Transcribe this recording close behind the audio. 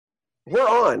We're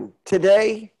on.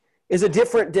 Today is a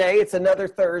different day. It's another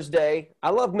Thursday. I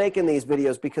love making these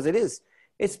videos because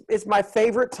it's my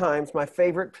favorite times, my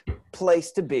favorite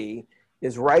place to be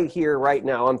is right here, right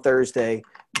now on Thursday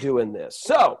doing this.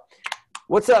 So,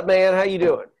 what's up, man? How you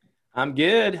doing? I'm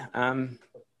good.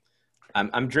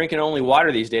 I'm drinking only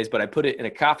water these days, but I put it in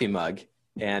a coffee mug,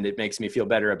 and it makes me feel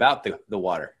better about the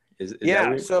water. Is that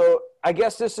weird? So I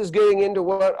guess this is getting into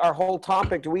what our whole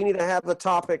topic. Do we need to have the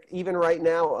topic even right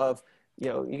now of,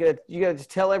 you got to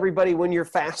tell everybody when you're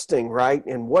fasting, right?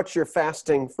 And what you're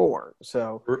fasting for.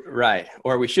 So Right.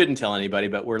 Or we shouldn't tell anybody,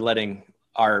 but we're letting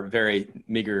our very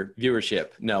meager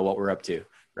viewership know what we're up to,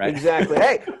 right? Exactly.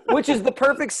 Hey, which is the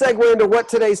perfect segue into what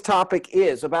today's topic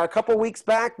is. About a couple weeks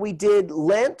back, we did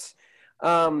Lent.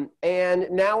 And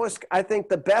now is, I think,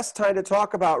 the best time to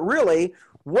talk about really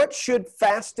what should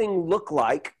fasting look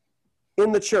like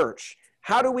in the church?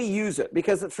 How do we use it?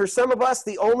 Because for some of us,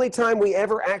 the only time we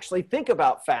ever actually think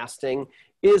about fasting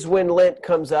is when Lent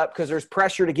comes up because there's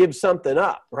pressure to give something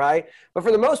up, right? But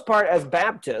for the most part, as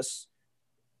Baptists,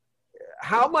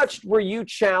 how much were you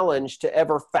challenged to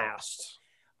ever fast?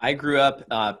 I grew up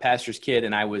pastor's kid,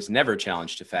 and I was never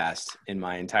challenged to fast in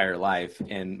my entire life.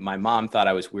 And my mom thought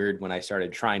I was weird when I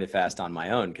started trying to fast on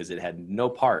my own because it had no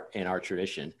part in our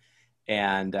tradition.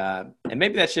 And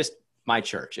maybe that's just my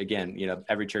church. Again,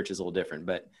 every church is a little different,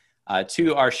 but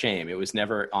to our shame, it was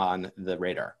never on the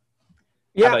radar.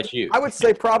 Yeah, how about you? I would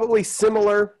say probably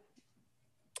similar.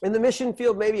 In the mission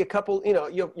field, maybe a couple,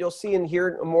 you'll see and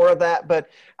hear more of that. But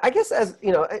I guess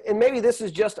and maybe this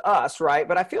is just us, right?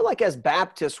 But I feel like as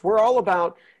Baptists, we're all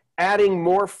about adding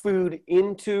more food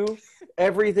into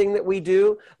everything that we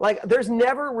do. Like there's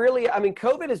never really,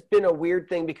 COVID has been a weird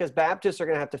thing because Baptists are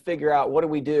going to have to figure out what do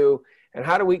we do and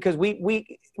how do we, because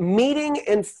we meeting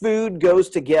and food goes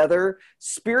together.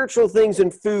 Spiritual things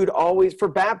and food always, for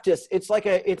Baptists, it's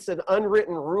an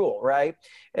unwritten rule, right?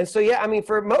 And so,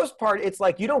 for most part, it's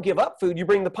like you don't give up food. You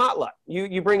bring the potluck.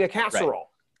 You bring a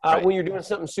casserole Right. when you're doing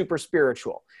something super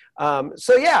spiritual.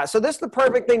 So this is the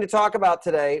perfect thing to talk about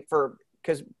today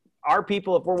because our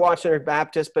people, if we're watching, are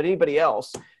Baptists, but anybody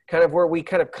else, kind of where we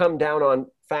kind of come down on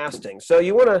fasting. So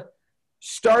you want to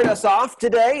start us off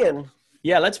today? And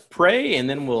yeah, let's pray, and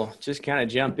then we'll just kind of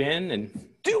jump in and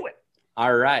do it.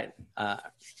 All right.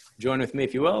 Join with me,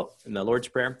 if you will, in the Lord's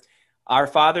Prayer. Our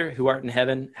Father, who art in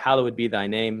heaven, hallowed be thy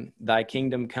name. Thy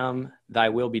kingdom come, thy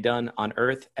will be done on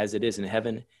earth as it is in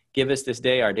heaven. Give us this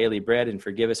day our daily bread, and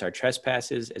forgive us our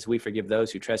trespasses as we forgive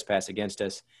those who trespass against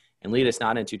us. And lead us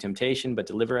not into temptation, but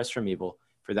deliver us from evil.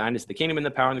 For thine is the kingdom and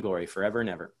the power and the glory forever and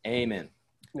ever. Amen.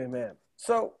 Amen.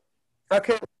 So,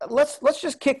 okay, let's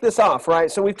just kick this off,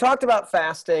 right? So we've talked about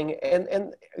fasting,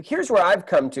 and here's where I've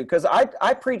come to, because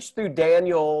I preached through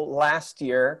Daniel last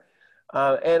year,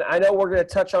 and I know we're going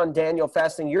to touch on Daniel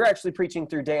fasting. You're actually preaching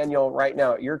through Daniel right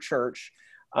now at your church,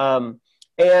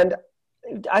 and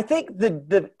I think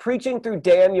the preaching through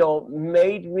Daniel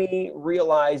made me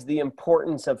realize the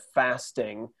importance of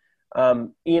fasting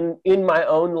in my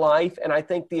own life. And I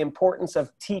think the importance of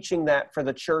teaching that for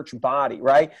the church body,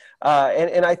 right?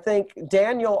 And I think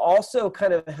Daniel also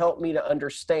kind of helped me to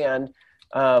understand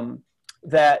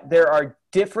that there are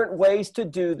different ways to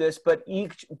do this, but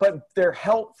they're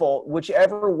helpful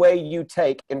whichever way you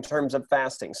take in terms of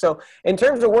fasting. So in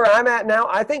terms of where I'm at now,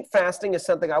 I think fasting is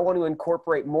something I want to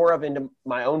incorporate more of into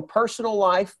my own personal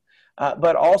life,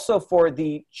 but also for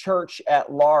the church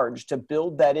at large, to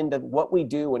build that into what we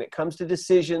do when it comes to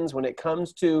decisions, when it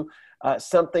comes to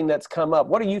something that's come up.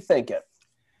 What are you thinking?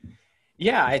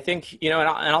 Yeah, I think, and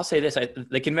I'll say this,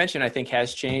 the convention, I think,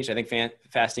 has changed. I think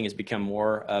fasting has become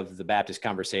more of the Baptist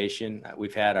conversation.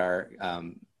 We've had our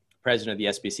president of the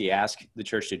SBC ask the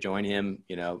church to join him,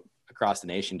 across the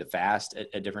nation to fast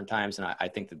at different times. And I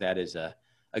think that is a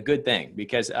good thing,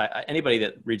 because anybody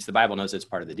that reads the Bible knows it's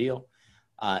part of the deal.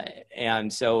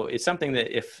 And so it's something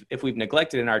that if we've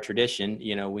neglected in our tradition,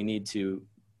 we need to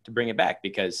bring it back,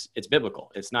 because it's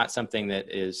biblical. It's not something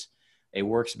that is a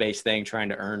works-based thing trying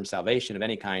to earn salvation of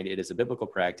any kind. It is a biblical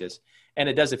practice, and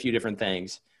it does a few different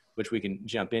things, which we can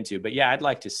jump into. But yeah, I'd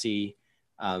like to see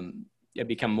it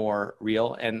become more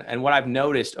real. And what I've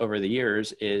noticed over the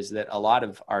years is that a lot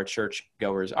of our church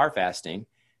goers are fasting.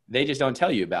 They just don't tell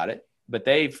you about it, but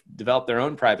they've developed their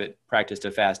own private practice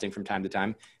of fasting from time to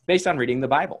time based on reading the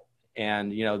Bible.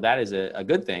 And, that is a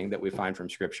good thing that we find from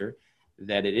Scripture,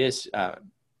 that it is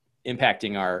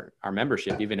impacting our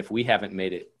membership, even if we haven't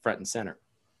made it front and center.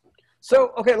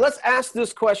 So, okay, let's ask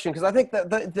this question, because I think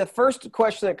that the first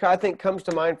question that I think comes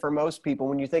to mind for most people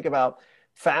when you think about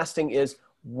fasting is,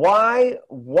 why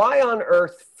on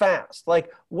earth fast?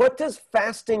 Like, what does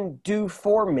fasting do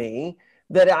for me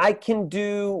that I can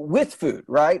do with food,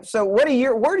 right? So where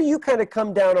do you kind of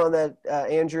come down on that,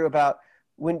 Andrew, about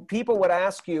when people would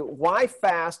ask you, why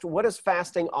fast? What does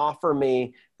fasting offer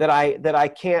me that I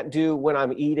can't do when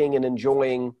I'm eating and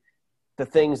enjoying the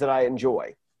things that I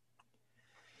enjoy?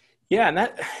 Yeah,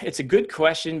 and it's a good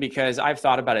question because I've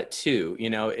thought about it too.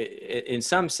 In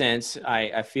some sense,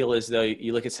 I feel as though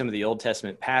you look at some of the Old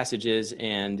Testament passages,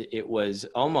 and it was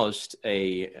almost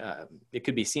it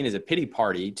could be seen as a pity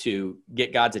party to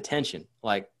get God's attention.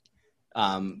 Like,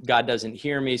 God doesn't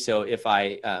hear me, so if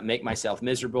I make myself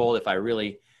miserable, if I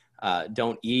really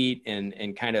don't eat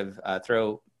and kind of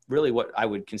throw really what I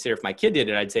would consider, if my kid did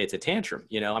it, I'd say it's a tantrum.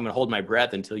 I'm going to hold my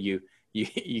breath until you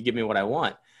give me what I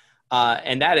want.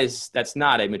 And that's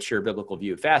not a mature biblical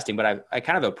view of fasting, but I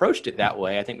kind of approached it that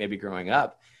way. I think maybe growing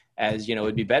up as,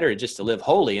 it'd be better just to live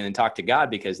holy and then talk to God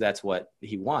because that's what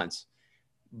he wants.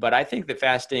 But I think that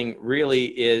fasting really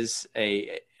is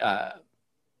a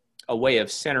way of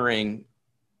centering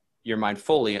your mind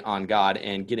fully on God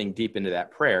and getting deep into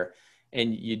that prayer.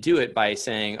 And you do it by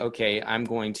saying, okay, I'm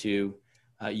going to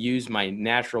use my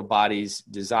natural body's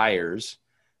desires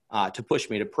to push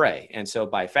me to pray. And so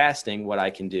by fasting, what I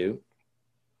can do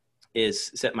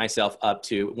is set myself up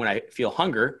to, when I feel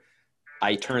hunger,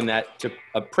 I turn that to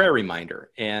a prayer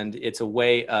reminder. And it's a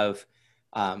way of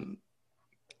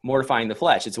mortifying the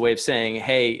flesh. It's a way of saying,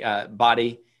 hey,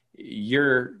 body,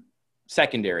 you're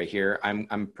secondary here.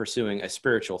 I'm pursuing a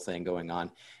spiritual thing going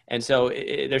on. And so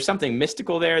there's something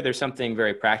mystical there. There's something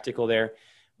very practical there.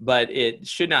 But it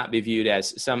should not be viewed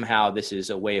as somehow this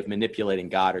is a way of manipulating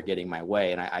God or getting my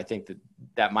way. And I think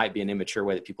that might be an immature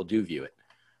way that people do view it.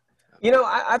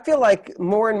 I feel like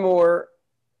more and more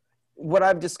what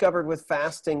I've discovered with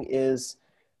fasting is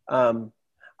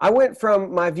I went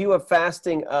from my view of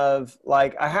fasting of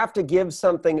like, I have to give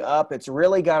something up. It's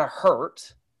really got to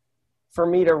hurt for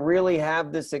me to really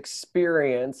have this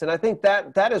experience. And I think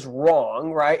that is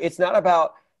wrong, right? It's not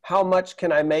about how much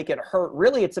can I make it hurt?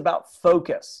 Really, it's about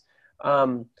focus.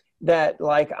 That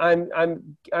like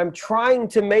I'm trying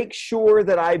to make sure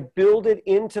that I build it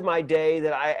into my day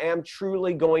that I am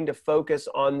truly going to focus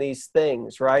on these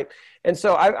things, right? And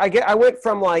so I went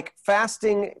from like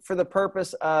fasting for the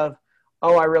purpose of,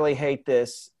 oh, I really hate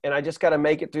this, and I just got to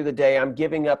make it through the day. I'm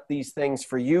giving up these things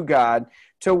for you, God,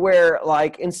 to where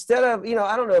like instead of,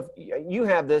 I don't know if you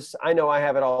have this. I know I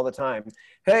have it all the time.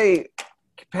 Hey,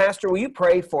 Pastor, will you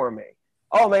pray for me?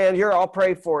 Oh man, I'll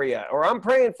pray for you. Or I'm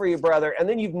praying for you, brother. And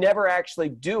then you've never actually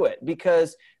do it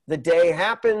because the day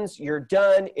happens, you're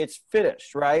done, it's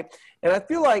finished, right? And I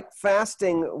feel like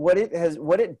fasting, what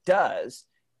it does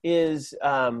is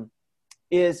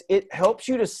it helps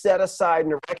you to set aside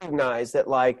and to recognize that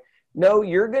like, no,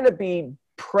 you're going to be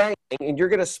praying and you're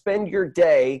going to spend your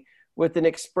day with an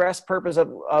express purpose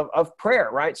of prayer,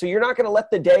 right? So you're not going to let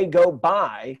the day go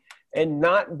by and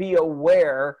not be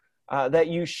aware that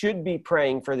you should be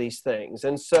praying for these things.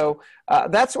 And so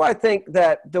that's why I think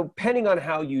that depending on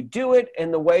how you do it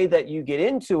and the way that you get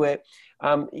into it,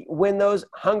 when those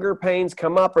hunger pains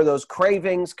come up or those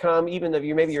cravings come, even if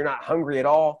maybe you're not hungry at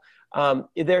all,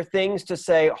 there are things to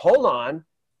say, hold on,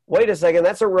 wait a second,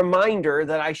 that's a reminder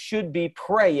that I should be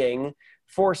praying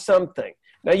for something.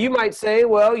 Now, you might say,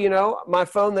 well, my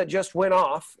phone that just went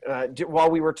off while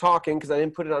we were talking because I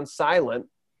didn't put it on silent.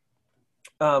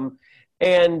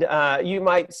 And you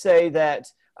might say that,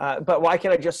 but why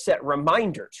can't I just set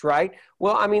reminders, right?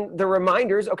 Well, I mean, the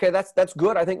reminders, okay, that's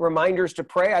good. I think reminders to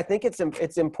pray, I think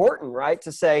it's important, right?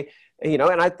 To say, and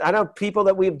I know people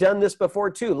that we've done this before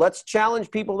too. Let's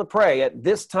challenge people to pray at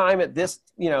this time, at this,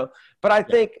 but I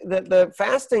think that the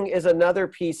fasting is another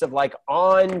piece of like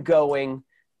ongoing,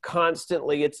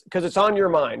 constantly, it's because it's on your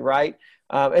mind, right?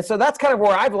 And so that's kind of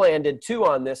where I've landed too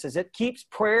on this, is it keeps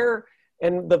prayer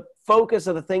and the focus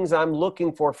of the things I'm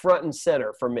looking for front and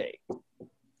center for me.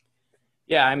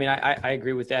 Yeah, I mean, I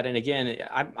agree with that. And again,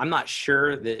 I'm not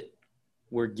sure that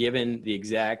we're given the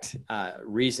exact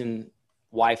reason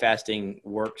why fasting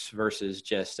works versus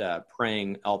just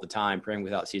praying all the time, praying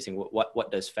without ceasing.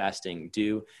 What does fasting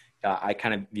do? I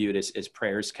kind of view it as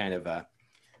prayers kind of a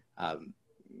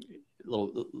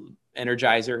little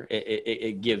energizer.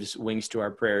 It gives wings to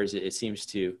our prayers. It seems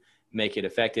to make it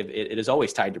effective. It is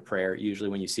always tied to prayer, usually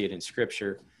when you see it in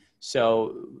scripture.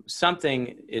 So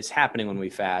something is happening when we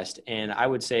fast. And I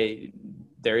would say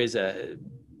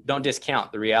don't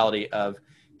discount the reality of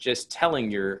just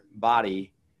telling your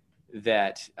body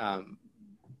that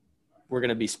we're going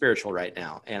to be spiritual right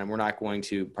now, and we're not going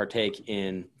to partake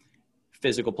in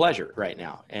physical pleasure right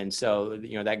now. And so,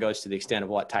 that goes to the extent of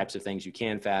what types of things you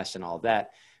can fast and all of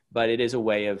that. But it is a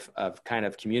way of kind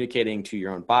of communicating to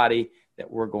your own body that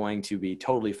we're going to be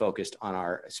totally focused on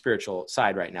our spiritual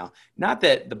side right now. Not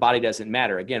that the body doesn't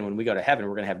matter. Again, when we go to heaven,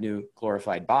 we're going to have new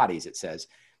glorified bodies, it says.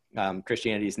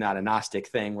 Christianity is not a Gnostic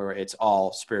thing where it's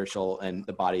all spiritual and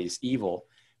the body is evil.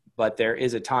 But there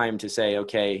is a time to say,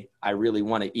 okay, I really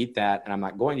want to eat that, and I'm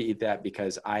not going to eat that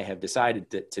because I have decided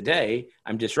that today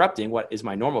I'm disrupting what is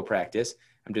my normal practice.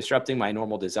 I'm disrupting my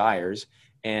normal desires.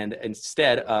 And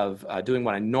instead of doing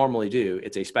what I normally do,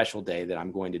 it's a special day that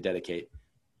I'm going to dedicate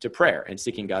to prayer and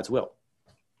seeking God's will.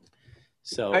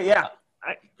 So I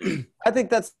think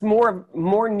that's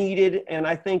more needed. And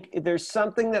I think there's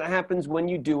something that happens when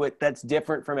you do it that's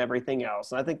different from everything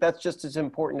else. And I think that's just as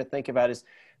important to think about is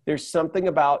there's something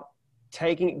about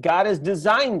God has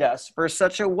designed us for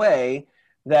such a way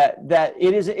that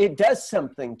it does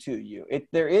something to you.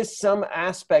 There is some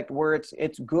aspect where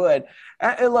it's good.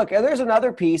 And look, and there's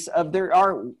another piece of there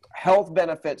are health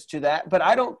benefits to that, but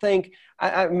I don't think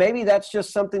maybe that's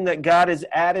just something that God has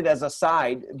added as a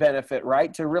side benefit,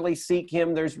 right? To really seek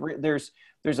Him. There's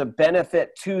a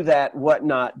benefit to that,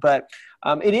 whatnot. But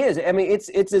it is. I mean,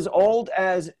 it's as old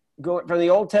as going from the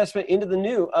Old Testament into the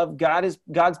New of God's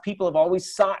people have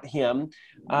always sought Him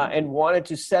and wanted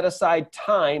to set aside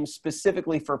time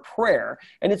specifically for prayer.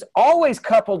 And it's always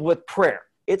coupled with prayer.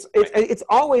 It's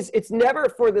never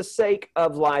for the sake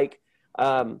of like,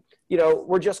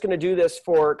 we're just going to do this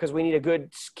because we need a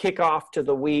good kickoff to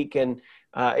the week. And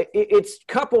it's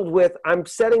coupled with, I'm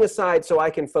setting aside so I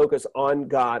can focus on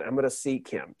God. I'm going to seek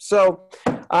Him. So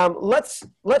let's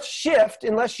shift.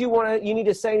 Unless you need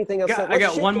to say anything else. I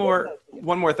got one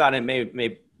more thought, and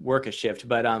may work a shift,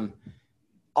 but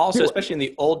also, especially in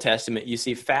the Old Testament, you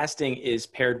see fasting is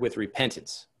paired with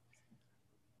repentance.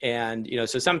 And,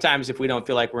 so sometimes if we don't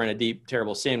feel like we're in a deep,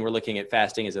 terrible sin, we're looking at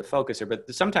fasting as a focuser,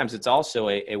 but sometimes it's also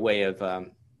a way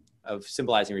of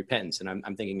symbolizing repentance. And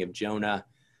I'm thinking of Jonah.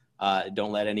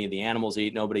 Don't let any of the animals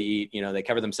eat, nobody eat, they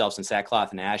cover themselves in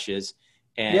sackcloth and ashes.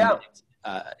 And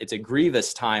it's a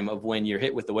grievous time of when you're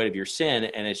hit with the weight of your sin.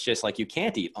 And it's just like, you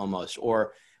can't eat almost,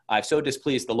 or I've so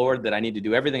displeased the Lord that I need to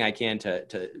do everything I can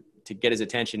to get His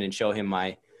attention and show Him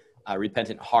my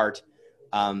repentant heart.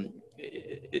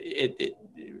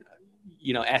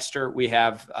 Esther, we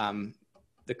have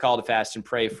the call to fast and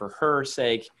pray for her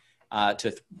sake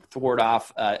to thwart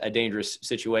off a dangerous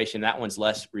situation. That one's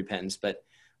less repentance, but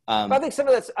I think some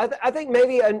of that's. I think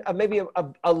maybe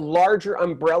a larger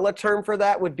umbrella term for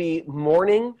that would be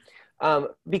mourning,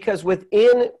 because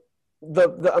within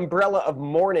the umbrella of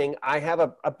mourning, I have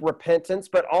a repentance,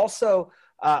 but also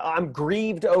I'm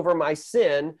grieved over my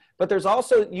sin. But there's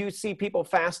also, you see people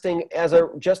fasting as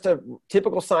just a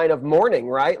typical sign of mourning,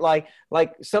 right? Like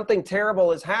something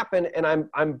terrible has happened and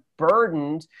I'm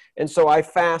burdened, and so I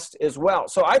fast as well.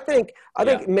 So I think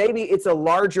maybe it's a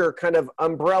larger kind of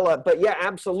umbrella, but yeah,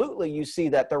 absolutely. You see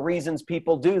that the reasons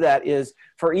people do that is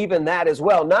for even that as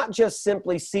well, not just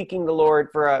simply seeking the Lord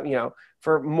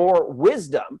for more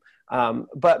wisdom,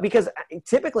 but because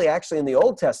typically actually in the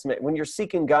Old Testament, when you're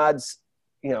seeking God's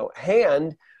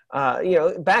hand,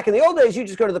 back in the old days, you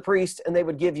just go to the priest and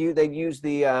they'd use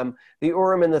the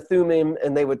Urim and the Thummim,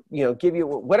 and they would, give you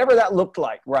whatever that looked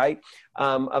like, right?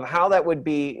 Of how that would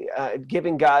be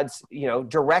giving God's,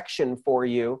 direction for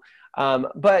you. So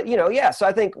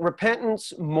I think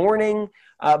repentance, mourning,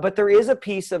 but there is a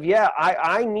piece of,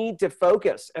 I need to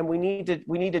focus, and we need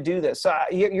to do this. So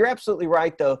you're absolutely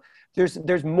right, though.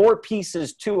 There's more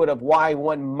pieces to it of why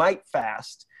one might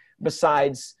fast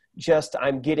besides just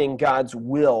I'm getting God's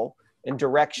will and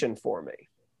direction for me.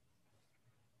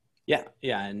 Yeah.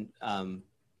 And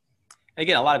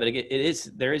again, a lot of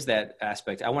there is that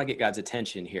aspect. I want to get God's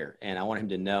attention here, and I want Him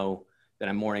to know that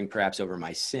I'm mourning perhaps over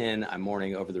my sin. I'm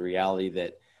mourning over the reality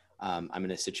that I'm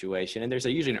in a situation, and there's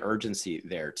usually an urgency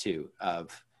there too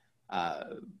of,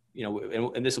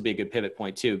 and this will be a good pivot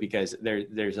point too, because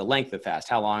there's a length of fast.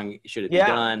 How long should it be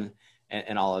done?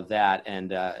 And all of that.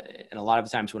 And a lot of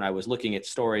times when I was looking at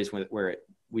stories where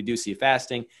we do see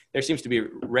fasting, there seems to be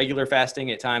regular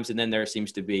fasting at times. And then there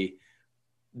seems to be,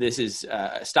 this is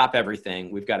stop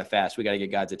everything. We've got to fast. We got to get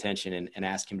God's attention and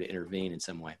ask Him to intervene in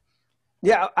some way.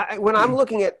 Yeah. When I'm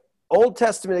looking at Old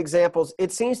Testament examples,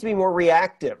 it seems to be more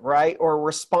reactive, right? Or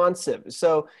responsive.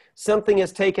 So something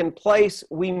has taken place.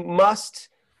 We must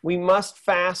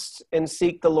fast and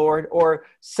seek the Lord, or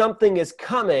something is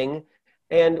coming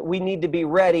and we need to be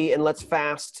ready, and let's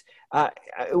fast. At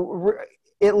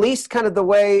least kind of the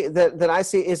way that I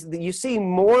see is that you see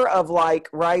more of like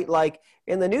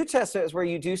in the New Testament is where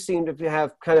you do seem to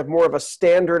have kind of more of a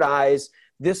standardized,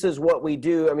 this is what we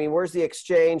do. I mean, where's the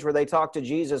exchange where they talk to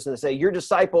Jesus and they say, your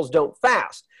disciples don't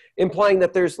fast, implying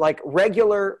that there's like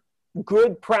regular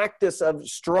good practice of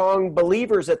strong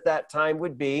believers at that time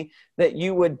would be that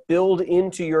you would build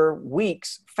into your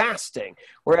weeks fasting.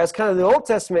 Whereas kind of the Old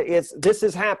Testament, it's this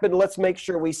has happened, let's make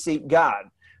sure we seek God,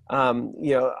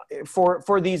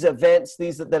 for these events,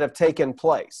 these that have taken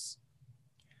place.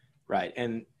 Right.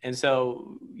 And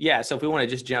so, yeah, so if we want to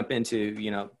just jump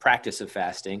into, practice of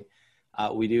fasting,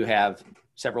 we do have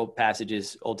several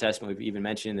passages, Old Testament, we've even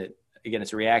mentioned that, again,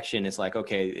 it's a reaction. It's like,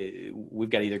 okay, we've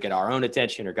got to either get our own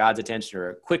attention or God's attention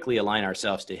or quickly align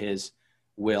ourselves to his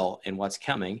will and what's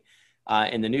coming.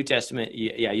 In the New Testament,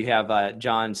 you have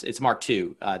John's, it's Mark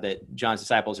 2, that John's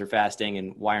disciples are fasting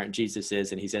and why aren't Jesus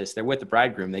is, and he says they're with the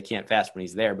bridegroom. They can't fast when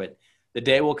he's there, but the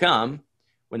day will come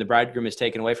when the bridegroom is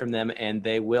taken away from them and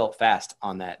they will fast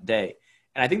on that day.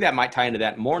 And I think that might tie into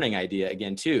that mourning idea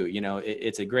again, too.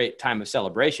 It's a great time of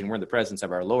celebration. We're in the presence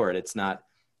of our Lord. It's not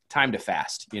time to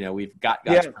fast. We've got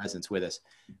God's presence with us,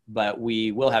 but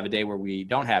we will have a day where we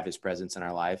don't have his presence in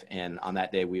our life. And on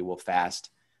that day, we will fast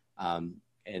and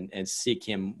seek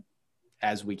him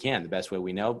as we can, the best way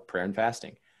we know, prayer and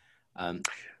fasting. And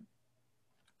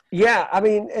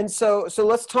so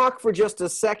let's talk for just a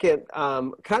second.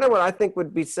 Kind of what I think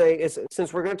would be saying is,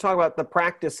 since we're going to talk about the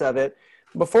practice of it,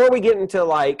 before we get into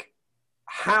like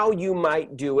how you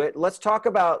might do it, let's talk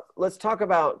about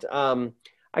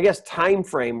I guess time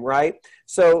frame, right?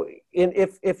 So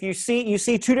if you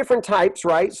see two different types,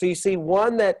 right? So you see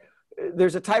one that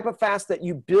there's a type of fast that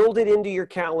you build it into your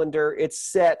calendar. It's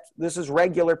set. This is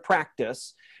regular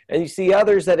practice. And you see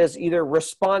others that is either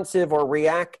responsive or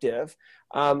reactive.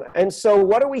 And so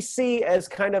what do we see as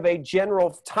kind of a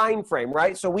general time frame,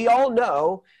 right? So we all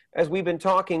know, as we've been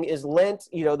talking, is Lent.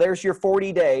 There's your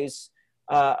 40 days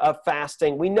of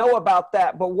fasting. We know about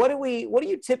that. But what do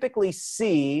you typically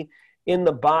see in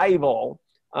the Bible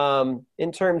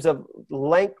in terms of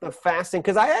length of fasting?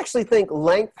 Because I actually think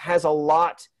length has a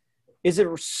lot, is it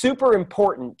super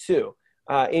important too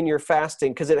in your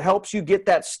fasting, because it helps you get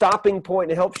that stopping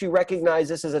point. It helps you recognize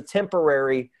this as a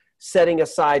temporary setting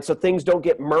aside so things don't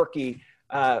get murky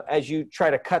as you try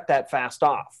to cut that fast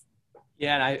off.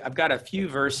 Yeah, and I've got a few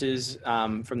verses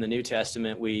from the New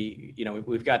Testament.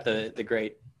 We've got the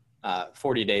great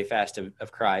 40-day fast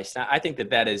of Christ. I think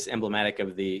that is emblematic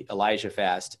of the Elijah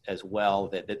fast as well,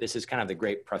 that this is kind of the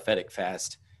great prophetic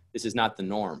fast. This is not the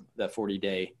norm, the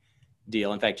 40-day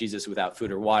deal. In fact, Jesus without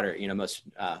food or water, most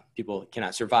people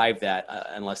cannot survive that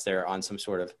unless they're on some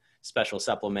sort of special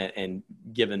supplement and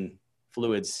given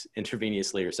fluids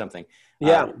intravenously or something.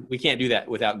 We can't do that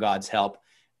without God's help.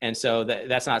 And so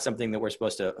that's not something that we're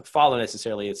supposed to follow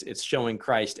necessarily. It's showing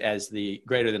Christ as the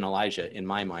greater than Elijah in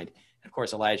my mind. Of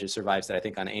course, Elijah survives that, I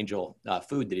think, on angel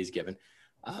food that he's given.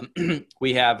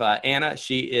 We have Anna.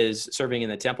 She is serving in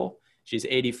the temple. She's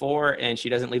 84, and she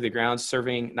doesn't leave the grounds,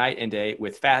 serving night and day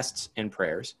with fasts and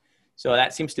prayers. So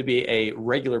that seems to be a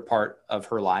regular part of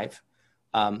her life.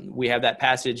 We have that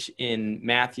passage in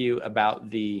Matthew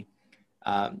about the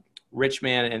rich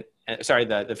man the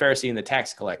Pharisee and the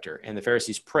tax collector. And the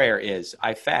Pharisee's prayer is,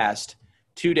 I fast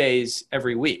 2 days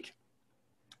every week.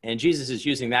 And Jesus is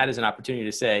using that as an opportunity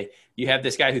to say, you have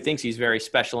this guy who thinks he's very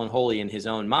special and holy in his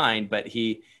own mind, but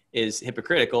he is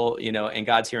hypocritical, and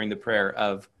God's hearing the prayer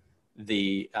of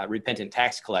the repentant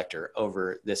tax collector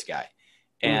over this guy.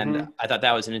 And I thought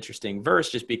that was an interesting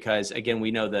verse, just because, again,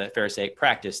 we know the Pharisaic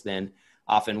practice then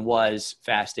often was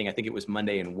fasting. I think it was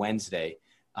Monday and Wednesday.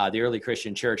 The early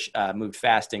Christian church moved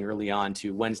fasting early on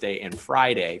to Wednesday and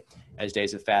Friday as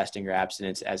days of fasting or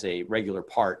abstinence as a regular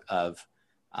part of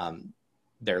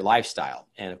their lifestyle.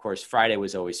 And of course, Friday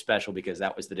was always special because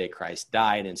that was the day Christ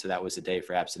died. And so that was a day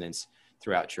for abstinence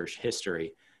throughout church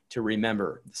history to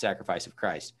remember the sacrifice of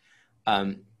Christ.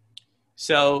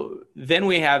 So then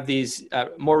we have these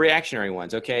more reactionary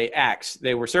ones. Okay, Acts,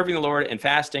 they were serving the Lord and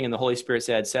fasting, and the Holy Spirit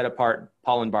said, set apart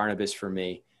Paul and Barnabas for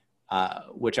me,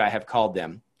 which I have called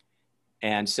them.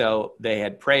 And so they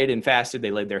had prayed and fasted, they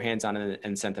laid their hands on it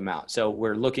and sent them out. So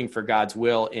we're looking for God's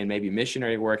will in maybe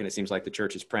missionary work, and it seems like the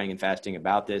church is praying and fasting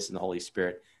about this, and the Holy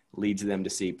Spirit leads them to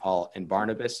see Paul and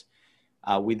Barnabas.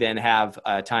 We then have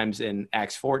times in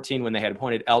Acts 14 when they had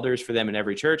appointed elders for them in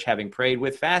every church, having prayed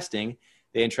with fasting,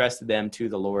 they entrusted them to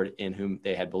the Lord in whom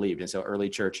they had believed. And so early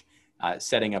church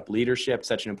setting up leadership,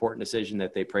 such an important decision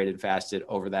that they prayed and fasted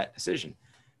over that decision.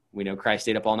 We know Christ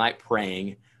stayed up all night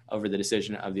praying over the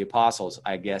decision of the apostles.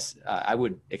 I guess I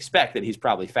would expect that he's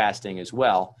probably fasting as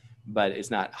well, but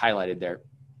it's not highlighted there.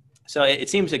 So it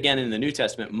seems, again, in the New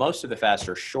Testament, most of the fasts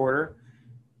are shorter,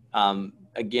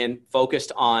 again,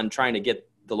 focused on trying to get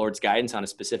the Lord's guidance on a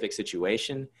specific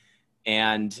situation,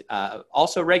 and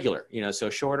also regular, so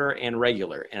shorter and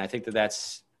regular. And I think that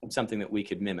that's something that we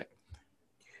could mimic.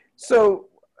 So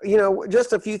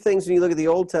just a few things when you look at the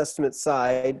Old Testament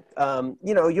side.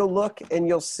 You'll look and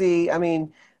you'll see. I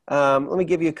mean, let me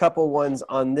give you a couple ones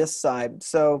on this side.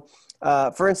 So,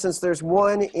 for instance, there's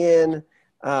one in,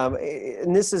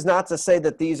 and this is not to say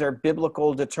that these are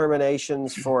biblical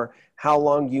determinations for how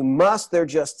long you must. They're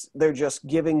just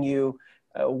giving you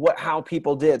how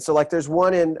people did. So, like, there's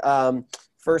one in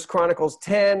First Chronicles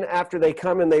 10. After they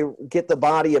come and they get the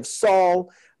body of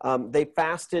Saul, they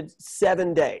fasted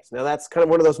 7 days. Now, that's kind of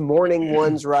one of those morning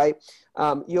ones, right?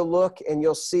 You'll look and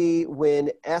you'll see when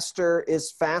Esther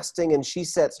is fasting and she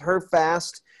sets her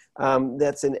fast.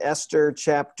 That's in Esther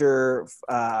chapter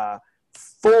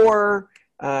 4.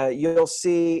 You'll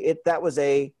see it. That was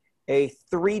a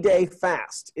 3-day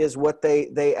fast is what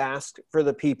they asked for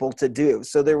the people to do.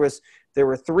 So there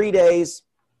were 3 days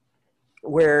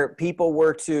where people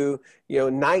were to,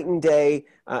 night and day,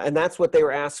 and that's what they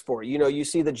were asked for. You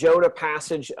see the Jonah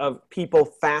passage of people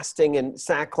fasting in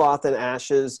sackcloth and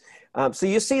ashes. So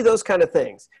you see those kind of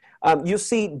things. You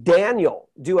see Daniel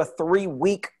do a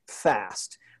 3-week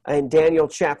fast in Daniel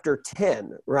chapter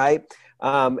 10, right?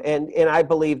 And I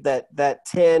believe that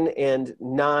 10 and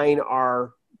 9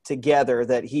 are together,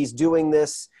 that he's doing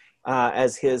this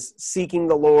as his seeking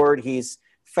the Lord. He's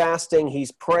fasting,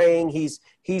 he's praying, he's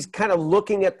kind of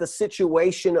looking at the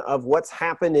situation of what's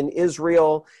happened in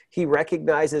Israel. He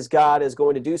recognizes God is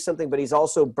going to do something, but he's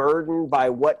also burdened by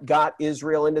what got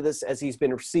Israel into this as he's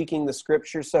been seeking the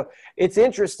scriptures. So it's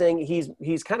interesting. He's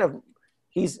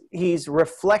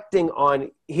reflecting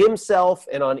on himself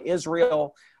and on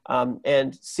Israel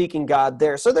and seeking God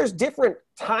there. So there's different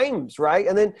times, right?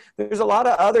 And then there's a lot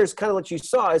of others, kind of what you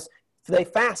saw is they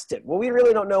fasted. Well, we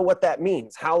really don't know what that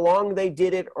means, how long they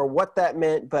did it or what that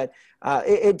meant, but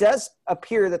it does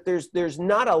appear that there's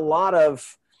not a lot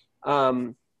of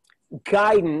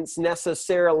guidance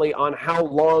necessarily on how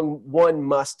long one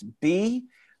must be.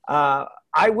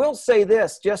 I will say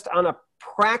this, just on a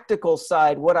practical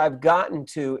side, what I've gotten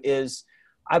to is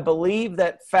I believe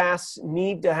that fasts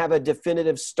need to have a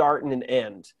definitive start and an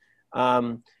end.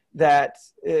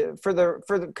 Because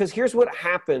here's what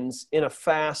happens in a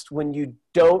fast when you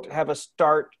don't have a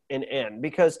start and end.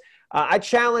 Because I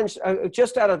challenge,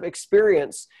 just out of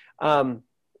experience, I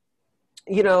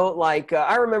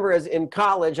remember as in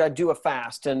college, I'd do a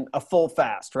fast and a full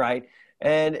fast, right?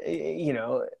 And, I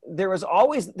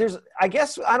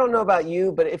guess, I don't know about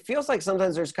you, but it feels like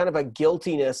sometimes there's kind of a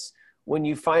guiltiness when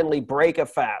you finally break a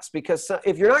fast. Because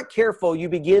if you're not careful, you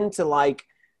begin to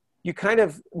you kind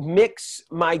of mix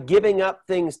my giving up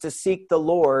things to seek the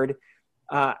Lord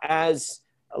as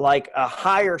like a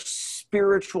higher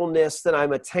spiritualness that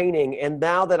I'm attaining. And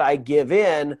now that I give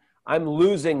in, I'm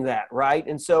losing that, right?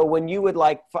 And so when you would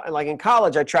like in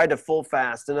college, I tried to full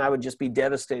fast and I would just be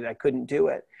devastated. I couldn't do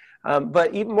it.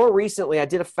 But even more recently, I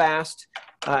did a fast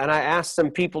and I asked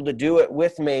some people to do it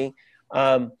with me.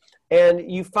 And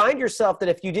you find yourself that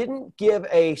if you didn't give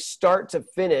a start to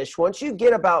finish, once you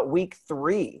get about week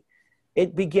 3,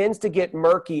 it begins to get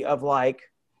murky of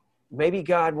maybe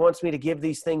God wants me to give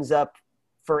these things up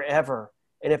forever.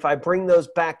 And if I bring those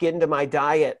back into my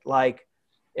diet,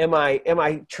 am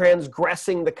I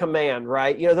transgressing the command,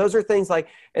 right? Those are things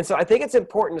and so I think it's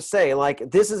important to say,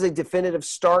 this is a definitive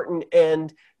start and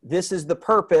end. This is the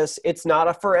purpose. It's not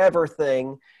a forever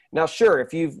thing. Now, sure,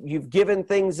 if you've given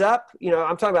things up,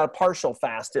 I'm talking about a partial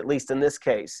fast, at least in this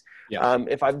case. Yeah.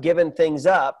 If I've given things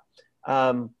up,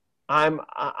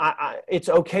 it's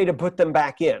okay to put them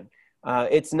back in.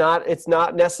 It's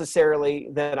not necessarily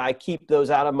that I keep those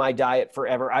out of my diet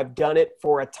forever. I've done it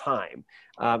for a time.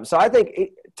 So I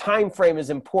think time frame is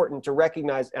important to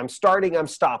recognize. I'm starting, I'm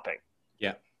stopping.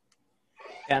 Yeah.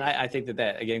 And I think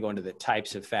that again, going to the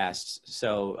types of fasts.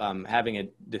 So having a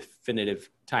definitive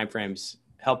time frame's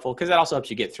helpful because that also helps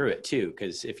you get through it too.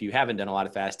 Because if you haven't done a lot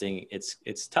of fasting,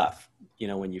 it's tough.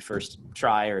 When you first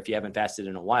try, or if you haven't fasted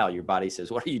in a while, your body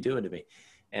says, "What are you doing to me?"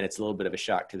 And it's a little bit of a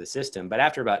shock to the system. But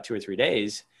after about 2 or 3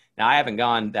 days, now I haven't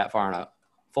gone that far on a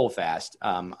full fast.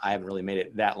 I haven't really made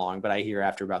it that long, but I hear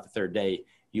after about the 3rd day,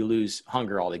 you lose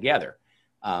hunger altogether.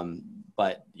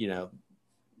 But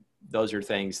those are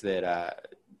things that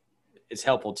it's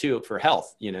helpful too for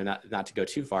health. Not to go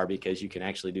too far because you can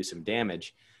actually do some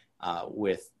damage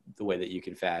with the way that you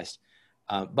can fast.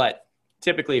 But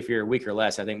typically, if you're a week or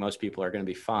less, I think most people are going to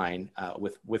be fine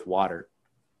with water.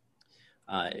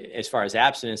 As far as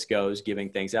abstinence goes, giving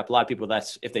things up, a lot of people,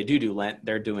 that's if they do Lent,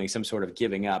 they're doing some sort of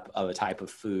giving up of a type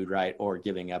of food, right? Or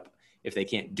giving up, if they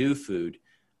can't do food,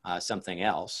 something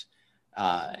else.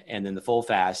 And then the full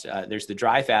fast, there's the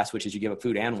dry fast, which is you give up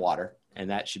food and water, and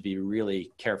that should be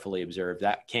really carefully observed.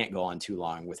 That can't go on too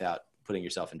long without putting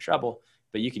yourself in trouble.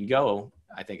 But you can go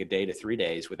I think, a day to 3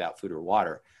 days without food or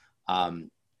water.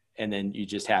 And then you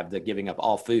just have the giving up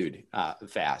all food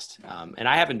fast. And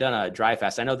I haven't done a dry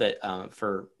fast. I know that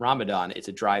for Ramadan, it's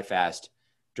a dry fast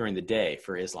during the day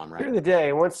for Islam, right? During the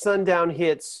day. Once sundown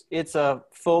hits, it's a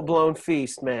full-blown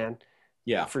feast, man.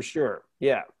 Yeah. For sure.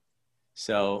 Yeah.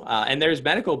 So, and there's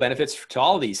medical benefits to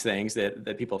all these things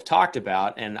that people have talked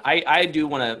about. And I do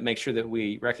want to make sure that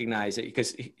we recognize it,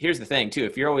 because here's the thing too.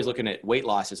 If you're always looking at weight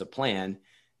loss as a plan,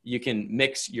 you can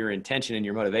mix your intention and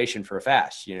your motivation for a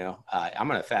fast. I'm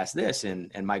going to fast this,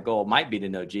 and my goal might be to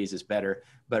know Jesus better.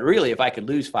 But really, if I could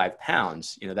lose 5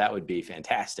 pounds, that would be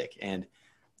fantastic. And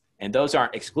those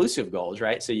aren't exclusive goals,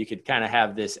 right? So you could kind of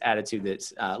have this attitude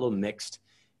that's a little mixed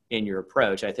in your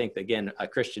approach. I think, again, a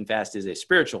Christian fast is a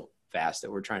spiritual fast that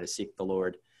we're trying to seek the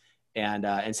Lord, and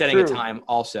setting a time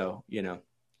also, Yeah,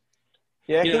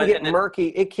 it can get murky.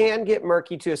 It can get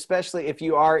murky too, especially if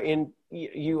you are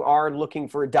looking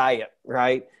for a diet,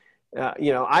 right?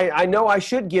 I know I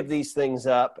should give these things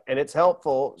up and it's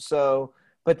helpful. So,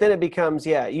 but then it becomes,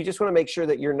 you just want to make sure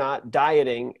that you're not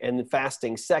dieting and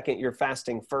fasting second. You're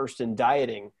fasting first and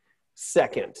dieting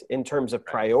second in terms of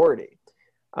priority.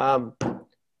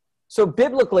 So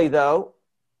biblically though,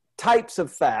 types of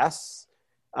fasts,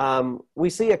 we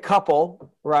see a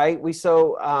couple, right?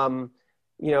 In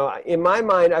my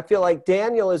mind, I feel like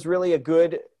Daniel is really a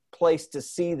good place to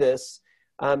see this.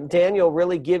 Daniel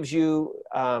really gives you,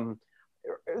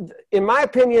 in my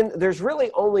opinion, there's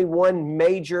really only one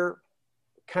major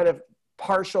kind of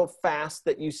partial fast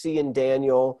that you see in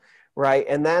Daniel, right?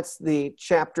 And that's the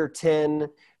chapter 10,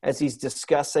 as he's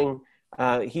discussing.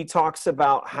 He talks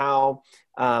about how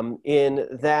in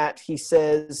that he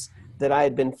says that I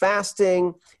had been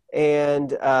fasting,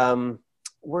 and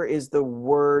where is the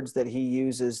words that he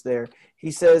uses there? He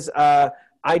says,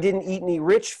 I didn't eat any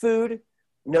rich food.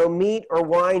 No meat or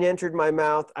wine entered my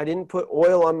mouth. I didn't put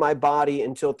oil on my body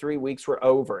until 3 weeks were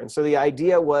over. And so the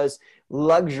idea was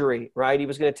luxury, right? He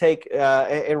was going to take,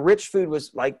 and rich food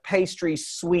was like pastry,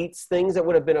 sweets, things that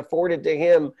would have been afforded to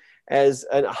him as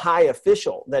a high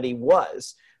official that he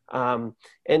was. And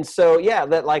so,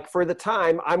 that like for the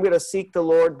time, I'm going to seek the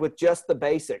Lord with just the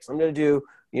basics. I'm going to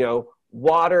do,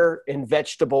 water and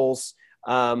vegetables.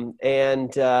 That's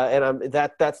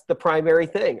the primary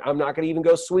thing. I'm not going to even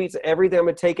go sweets, everything. I'm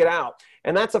going to take it out.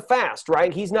 And that's a fast,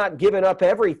 right? He's not giving up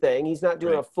everything. He's not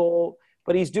doing a full,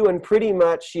 but he's doing pretty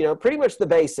much the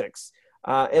basics.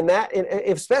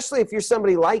 Especially if you're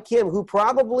somebody like him who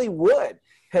probably would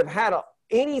have had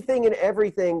anything and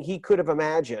everything he could have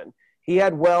imagined. He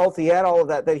had wealth. He had all of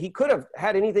that he could have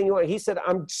had anything he wanted. He said,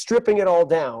 I'm stripping it all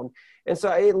down. And so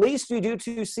at least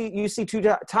you see two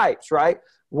types, right?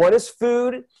 One is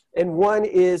food, and one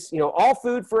is, all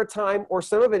food for a time, or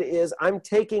some of it is I'm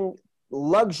taking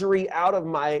luxury out of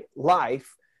my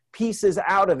life, pieces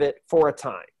out of it for a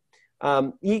time.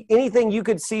 Anything you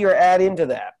could see or add into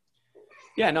that?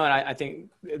 Yeah, no, and I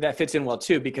think that fits in well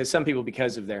too, because some people,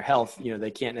 because of their health,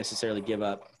 they can't necessarily give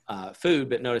up food,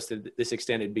 but notice that this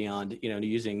extended beyond,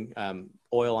 using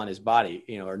oil on his body,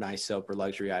 or nice soap or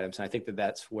luxury items. And I think that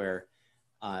that's where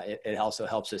it also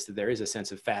helps us that there is a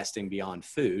sense of fasting beyond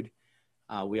food.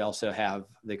 We also have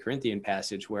the Corinthian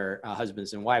passage where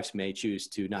husbands and wives may choose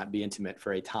to not be intimate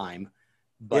for a time,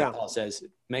 but Paul says,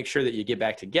 make sure that you get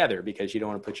back together, because you don't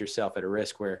want to put yourself at a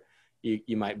risk where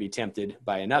you might be tempted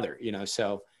by another,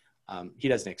 so he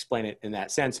doesn't explain it in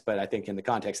that sense, but I think in the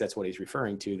context, that's what he's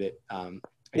referring to, that again,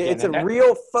 it's a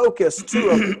real focus too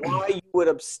of why you would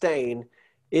abstain.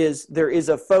 Is there is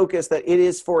a focus that it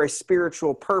is for a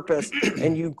spiritual purpose,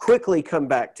 and you quickly come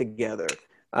back together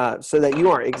so that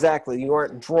you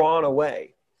aren't drawn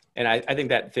away. And I think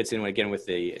that fits in again with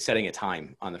the setting a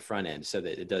time on the front end, so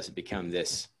that it doesn't become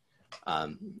this,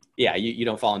 you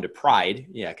don't fall into pride.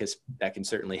 Yeah. Cause that can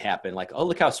certainly happen. Like, oh,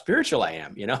 look how spiritual I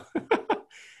am,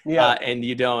 and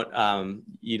you don't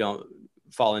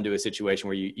fall into a situation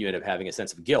where you end up having a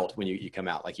sense of guilt when you come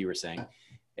out, like you were saying.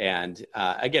 And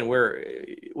again,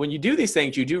 when you do these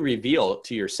things, you do reveal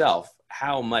to yourself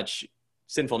how much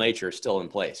sinful nature is still in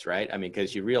place, right? I mean,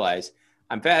 because you realize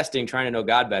I'm fasting, trying to know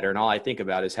God better, and all I think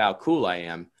about is how cool I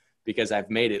am because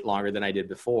I've made it longer than I did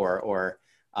before, or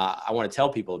I want to tell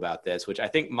people about this, which I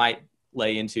think might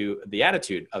lay into the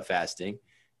attitude of fasting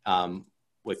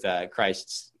with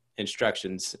Christ's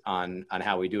instructions on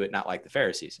how we do it, not like the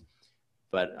Pharisees.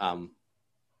 But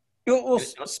we'll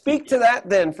speak to that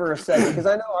then for a second, because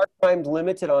I know our time's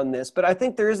limited on this, but I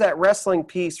think there is that wrestling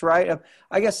piece, right?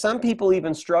 I guess some people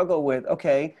even struggle with,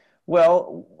 okay,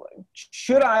 well,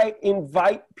 should I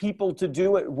invite people to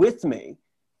do it with me?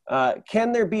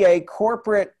 Can there be a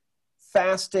corporate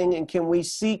fasting, and can we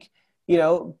seek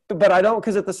but I don't,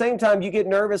 because at the same time you get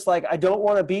nervous, like I don't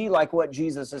want to be like what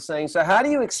Jesus is saying. So how do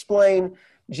you explain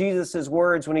Jesus's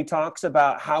words when he talks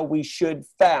about how we should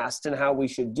fast and how we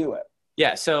should do it?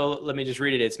 Yeah, so let me just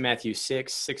read it. It's Matthew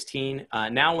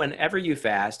 6:16. Now, whenever you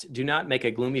fast, do not make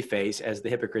a gloomy face as the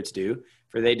hypocrites do,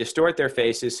 for they distort their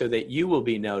faces so that they will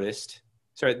be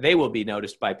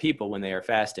noticed by people when they are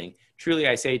fasting. Truly,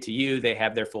 I say to you, they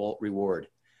have their full reward.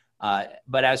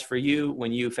 But as for you,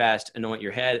 when you fast, anoint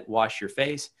your head, wash your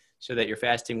face, so that your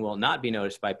fasting will not be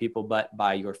noticed by people, but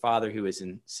by your Father who is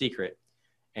in secret.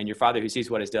 And your Father who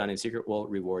sees what is done in secret will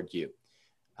reward you.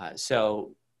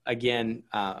 So again,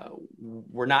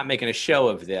 we're not making a show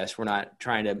of this. We're not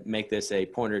trying to make this a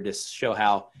pointer to show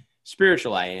how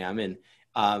spiritual I am. And,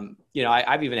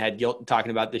 I've even had guilt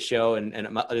talking about this show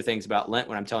and other things about Lent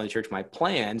when I'm telling the church my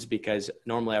plans, because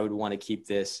normally I would want to keep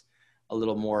this a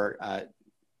little more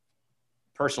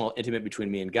personal, intimate between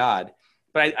me and God.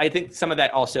 But I think some of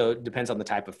that also depends on the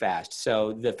type of fast.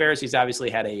 So the Pharisees obviously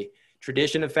had a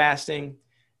tradition of fasting,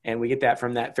 and we get that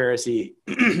from that Pharisee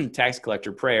tax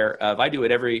collector prayer of, I do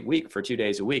it every week for 2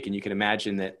 days a week. And you can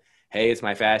imagine that, hey, it's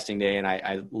my fasting day and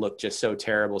I look just so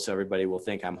terrible, so everybody will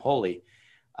think I'm holy.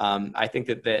 I think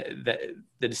that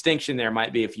the distinction there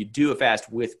might be, if you do a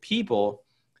fast with people,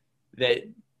 that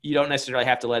you don't necessarily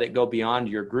have to let it go beyond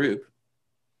your group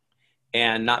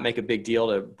and not make a big deal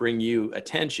to bring you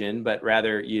attention, but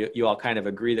rather you all kind of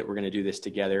agree that we're going to do this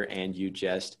together, and you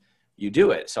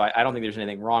do it. So I don't think there's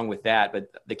anything wrong with that,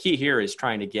 but the key here is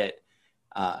trying to get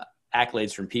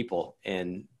accolades from people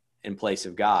in place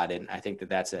of God. And I think that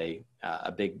that's a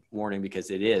big warning,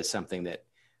 because it is something that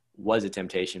was a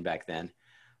temptation back then.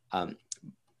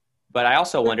 But I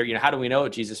also wonder, how do we know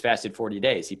Jesus fasted 40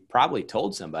 days? He probably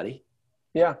told somebody.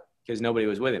 Yeah. Because nobody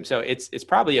was with him. So it's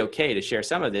probably okay to share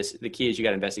some of this. The key is you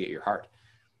got to investigate your heart.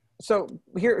 So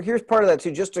here's part of that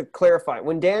too, just to clarify.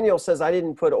 When Daniel says, I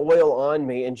didn't put oil on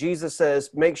me, and Jesus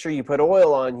says, make sure you put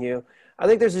oil on you, I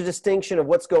think there's a distinction of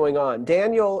what's going on.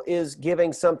 Daniel is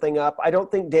giving something up. I don't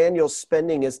think Daniel's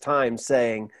spending his time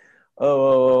saying,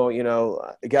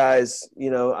 guys,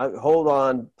 hold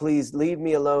on, please leave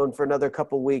me alone for another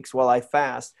couple weeks while I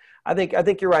fast. I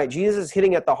think you're right. Jesus is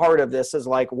hitting at the heart of this, is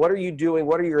like, what are you doing?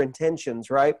 What are your intentions,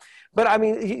 right? But I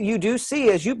mean, you do see,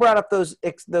 as you brought up those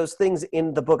things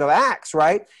in the book of Acts,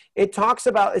 right? It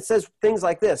says things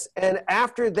like this, and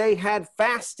after they had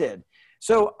fasted.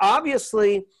 So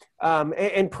obviously,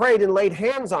 and prayed and laid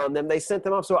hands on them, they sent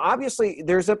them up. So obviously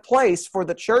there's a place for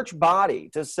the church body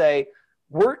to say,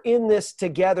 we're in this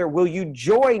together. Will you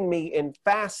join me in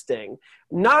fasting?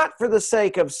 Not for the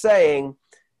sake of saying,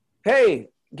 hey,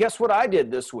 guess what I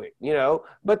did this week,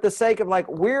 but the sake of like,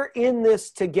 we're in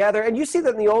this together. And you see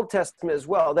that in the Old Testament as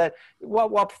well, that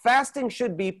while fasting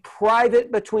should be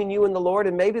private between you and the Lord,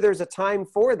 and maybe there's a time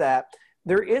for that,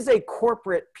 there is a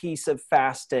corporate piece of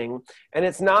fasting, and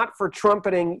it's not for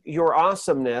trumpeting your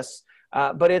awesomeness,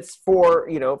 but it's for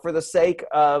the sake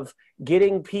of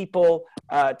getting people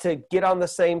to get on the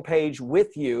same page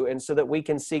with you, and so that we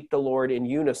can seek the Lord in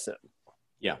unison.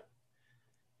 Yeah.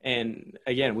 And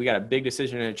again, we got a big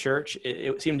decision in a church.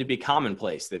 It seemed to be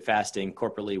commonplace that fasting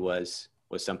corporately was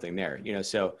something there.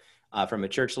 So from a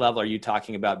church level, are you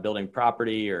talking about building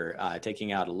property or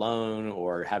taking out a loan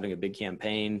or having a big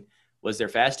campaign? Was there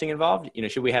fasting involved?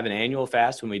 Should we have an annual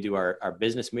fast when we do our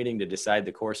business meeting to decide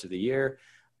the course of the year?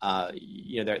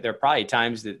 There are probably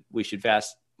times that we should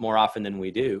fast more often than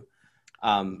we do.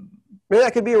 Maybe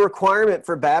that could be a requirement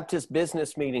for Baptist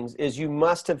business meetings, is you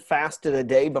must have fasted a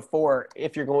day before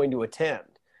if you're going to attend.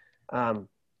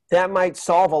 That might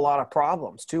solve a lot of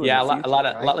problems too. Yeah, a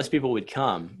lot less people would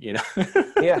come,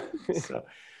 Yeah.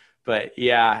 But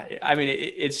yeah, I mean,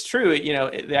 it's true.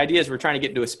 The idea is we're trying to get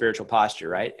into a spiritual posture,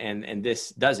 right? And this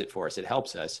does it for us. It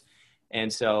helps us.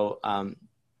 And so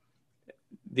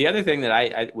the other thing that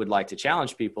I would like to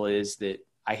challenge people is that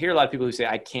I hear a lot of people who say,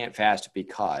 I can't fast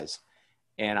because.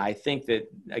 And I think that,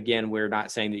 again, we're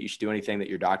not saying that you should do anything that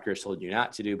your doctor has told you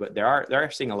not to do, but there are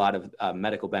seeing a lot of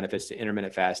medical benefits to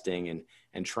intermittent fasting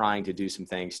and trying to do some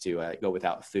things to go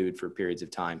without food for periods of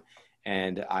time.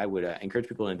 And I would encourage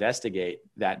people to investigate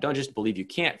that. Don't just believe you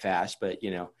can't fast, but,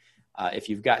 if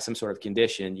you've got some sort of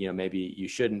condition, maybe you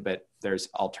shouldn't, but there's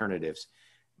alternatives.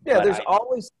 Yeah, but there's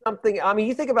always something. I mean,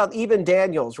 you think about even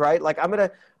Daniel's, right? Like I'm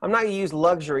not going to use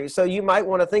luxury. So you might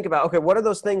want to think about, okay, what are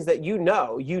those things that you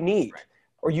need? Right.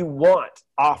 Or you want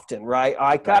often, right?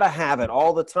 I got to have it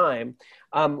all the time.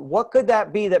 What could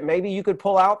that be that maybe you could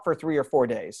pull out for 3 or 4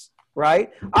 days,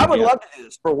 right? I would love to do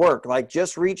this for work, like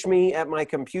just reach me at my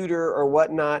computer or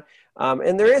whatnot.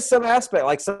 And there is some aspect,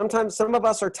 like sometimes some of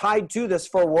us are tied to this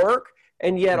for work,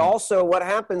 And yet also what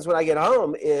happens when I get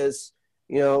home is,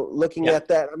 looking at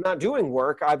that, I'm not doing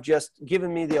work. I've just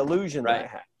given me the illusion that I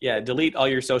have. Yeah. Delete all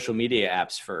your social media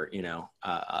apps for,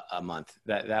 a month.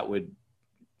 That would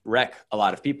wreck a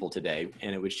lot of people today.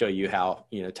 And it would show you how,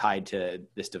 tied to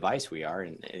this device we are.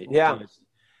 And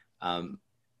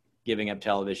giving up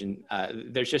television.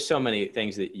 There's just so many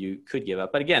things that you could give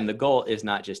up. But again, the goal is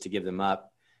not just to give them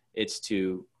up. It's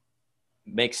to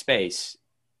make space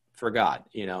for God,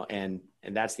 and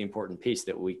that's the important piece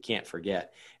that we can't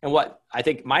forget. And what I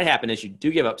think might happen is you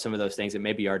do give up some of those things that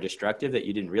maybe are destructive that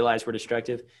you didn't realize were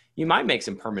destructive. You might make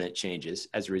some permanent changes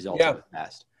as a result of the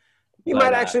fast. You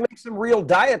might actually make some real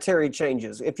dietary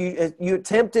changes. If you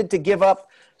attempted to give up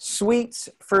sweets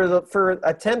for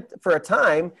a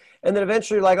time, and then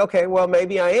eventually you're like, okay, well,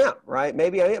 maybe I am, right?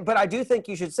 Maybe I am. But I do think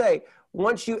you should say,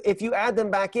 if you add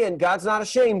them back in, God's not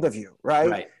ashamed of you,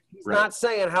 right? He's not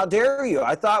saying, how dare you?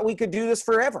 I thought we could do this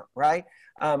forever, right?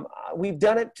 We've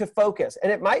done it to focus.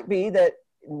 And it might be that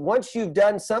once you've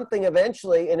done something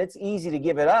eventually, and it's easy to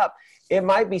give it up, it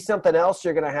might be something else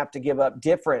you're going to have to give up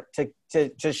different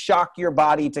to shock your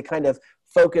body to kind of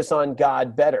focus on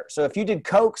God better. So if you did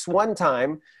Cokes one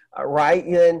time, right,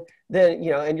 then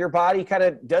and your body kind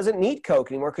of doesn't need Coke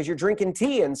anymore because you're drinking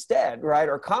tea instead, right,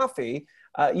 or coffee,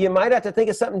 you might have to think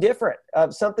of something different,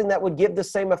 of something that would give the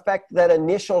same effect, that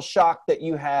initial shock that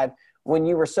you had when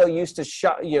you were so used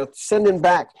to sending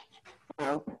back,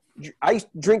 I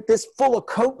drink this full of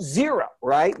Coke Zero,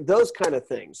 right? Those kind of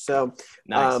things. So,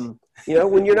 nice.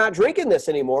 When you're not drinking this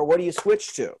anymore, what do you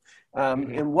switch to?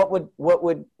 And what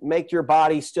would make your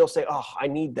body still say, oh, I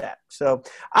need that? So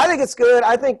I think it's good.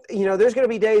 I think, there's going to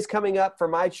be days coming up for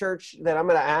my church that I'm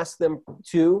going to ask them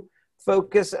to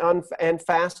focus on and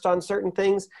fast on certain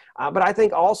things. But I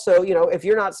think also, if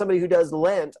you're not somebody who does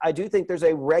Lent, I do think there's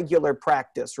a regular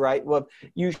practice, right? Well,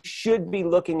 you should be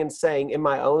looking and saying, in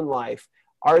my own life,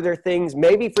 are there things,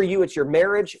 maybe for you, it's your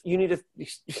marriage, you need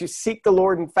to seek the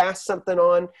Lord and fast something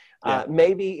on.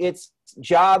 Maybe it's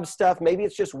job stuff. Maybe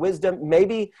it's just wisdom.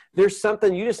 Maybe there's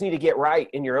something you just need to get right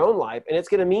in your own life, and it's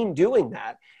going to mean doing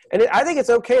that. And I think it's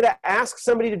okay to ask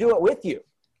somebody to do it with you,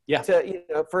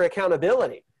 for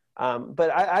accountability. But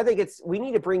I think we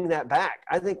need to bring that back.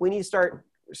 I think we need to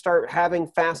start having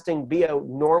fasting be a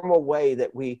normal way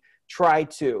that we try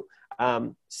to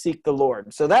seek the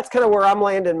Lord. So that's kind of where I'm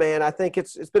landing, man. I think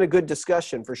it's been a good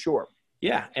discussion for sure.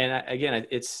 Yeah. And again,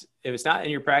 if it's not in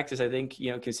your practice, I think,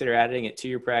 consider adding it to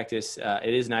your practice.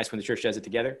 It is nice when the church does it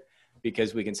together,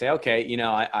 because we can say, okay,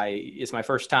 it's my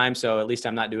first time, so at least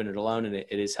I'm not doing it alone, and it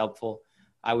is helpful.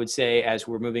 I would say as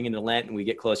we're moving into Lent and we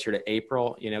get closer to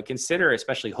April, consider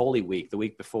especially Holy Week, the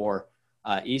week before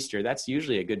Easter. That's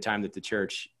usually a good time that the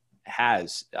church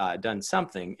has done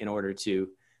something in order to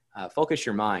focus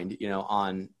your mind,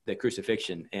 on the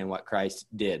crucifixion and what Christ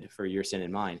did for your sin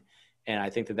and mine. And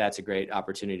I think that that's a great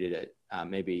opportunity to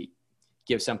maybe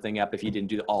give something up if you didn't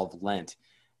do all of Lent.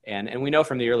 And we know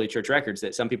from the early church records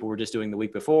that some people were just doing the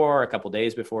week before, a couple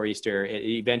days before Easter. It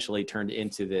eventually turned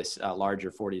into this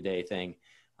larger 40-day thing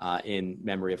in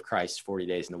memory of Christ's 40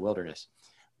 days in the wilderness.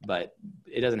 But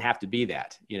it doesn't have to be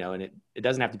that, and it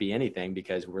doesn't have to be anything,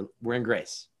 because we're in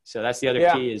grace. So that's the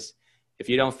other key is, if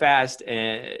you don't fast,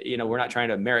 and we're not trying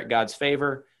to merit God's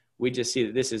favor. We just see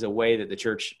that this is a way that the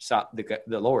church sought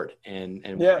the Lord, and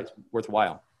it's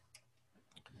worthwhile.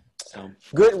 So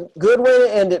good way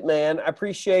to end it, man. I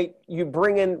appreciate you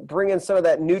bringing some of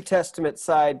that New Testament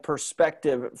side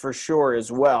perspective for sure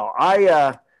as well.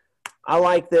 I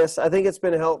like this. I think it's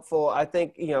been helpful. I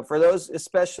think, for those,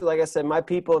 especially, like I said, my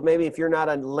people, maybe if you're not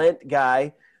a Lent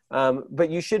guy, but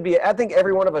you should be, I think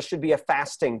every one of us should be a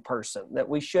fasting person, that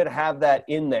we should have that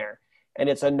in there. And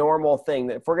it's a normal thing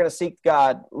that if we're going to seek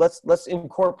God, let's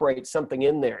incorporate something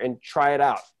in there and try it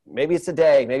out. Maybe it's a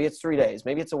day, maybe it's 3 days,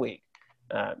 maybe it's a week,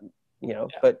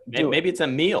 but maybe it's a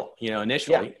meal,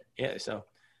 initially. Yeah. So,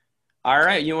 all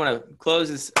right. You want to close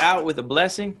this out with a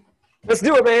blessing? Let's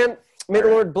do it, man. May the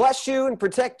Lord bless you and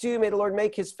protect you. May the Lord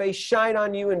make his face shine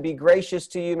on you and be gracious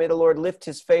to you. May the Lord lift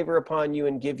his favor upon you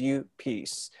and give you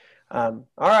peace. All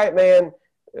right, man.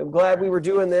 I'm glad we were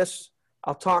doing this.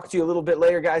 I'll talk to you a little bit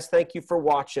later, guys. Thank you for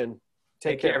watching.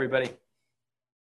 Take care, everybody.